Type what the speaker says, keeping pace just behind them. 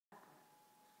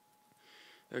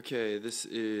Okay, this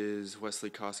is Wesley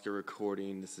Kosko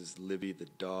recording. This is Libby the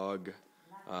dog.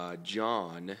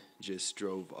 John just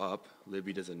drove up.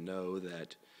 Libby doesn't know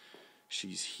that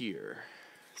she's here.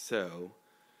 So,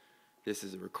 this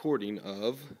is a recording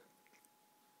of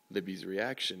Libby's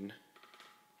reaction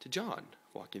to John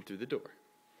walking through the door.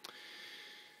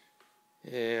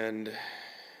 And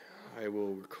I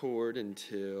will record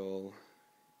until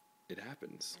it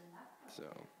happens. So,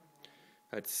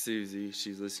 that's Susie.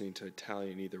 She's listening to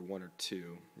Italian, either 1 or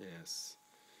 2. Yes.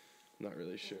 I'm not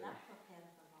really sure.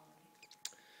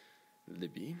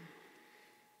 Libby.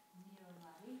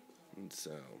 And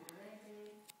so,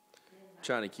 I'm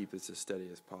trying to keep this as steady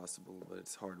as possible, but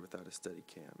it's hard without a steady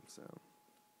cam, so.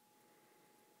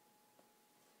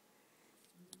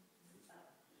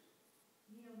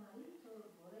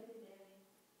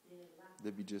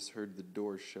 Libby just heard the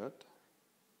door shut.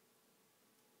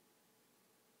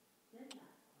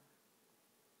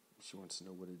 She wants to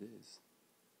know what it is.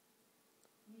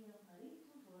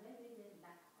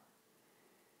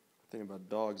 The thing about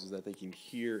dogs is that they can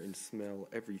hear and smell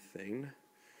everything.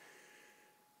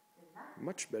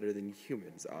 Much better than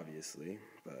humans, obviously,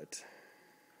 but...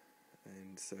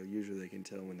 And so usually they can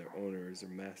tell when their owners or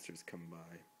masters come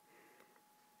by.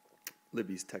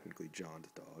 Libby's technically John's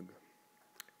dog.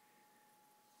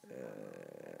 And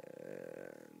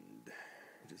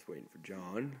I'm just waiting for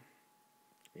John.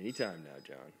 Anytime now,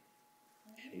 John.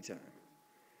 Anytime.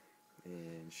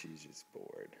 And she's just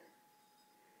bored.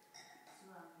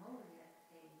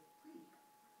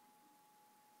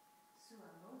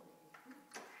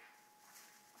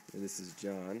 And this is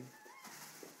John.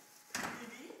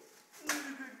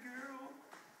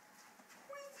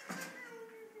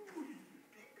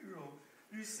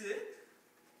 You sit?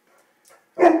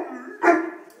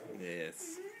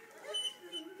 Yes.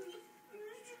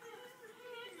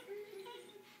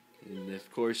 And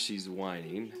of course she's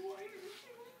whining.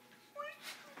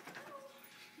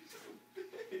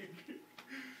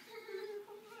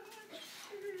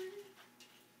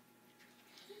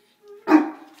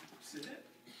 Sit.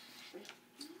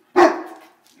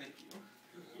 Thank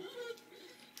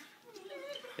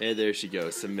you. And there she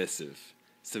goes, submissive.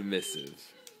 Submissive.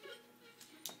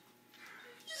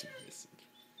 Submissive.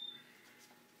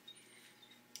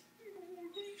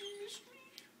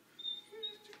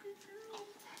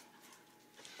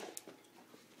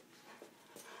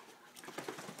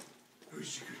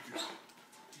 Who's your good girl?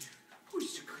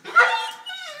 Who's your good girl?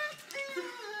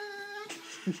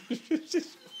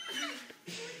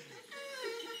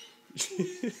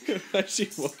 Why is she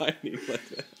whining like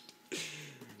that?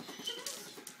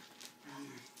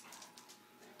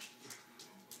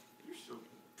 You're so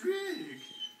big.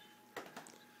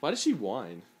 Why does she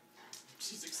whine?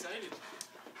 She's excited.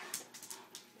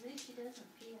 At least she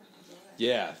doesn't pee on the door.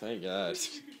 Yeah, thank God.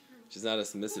 She's not a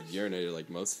submissive urinator like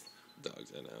most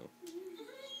dogs I know.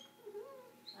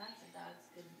 Lots of dogs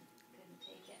couldn't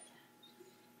take it.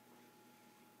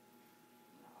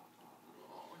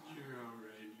 Oh, you're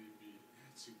alright, Libby.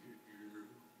 That's a good girl.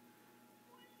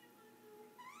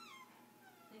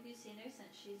 Have you seen her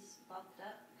since she's bulked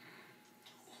up?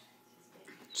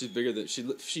 She's bigger than she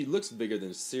looks bigger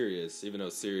than Sirius, even though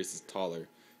Sirius is taller.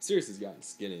 Sirius has gotten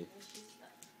skinny. Well, she's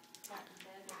gotten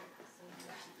better at the same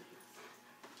way she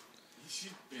eats.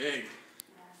 She's big.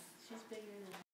 Yeah, she's bigger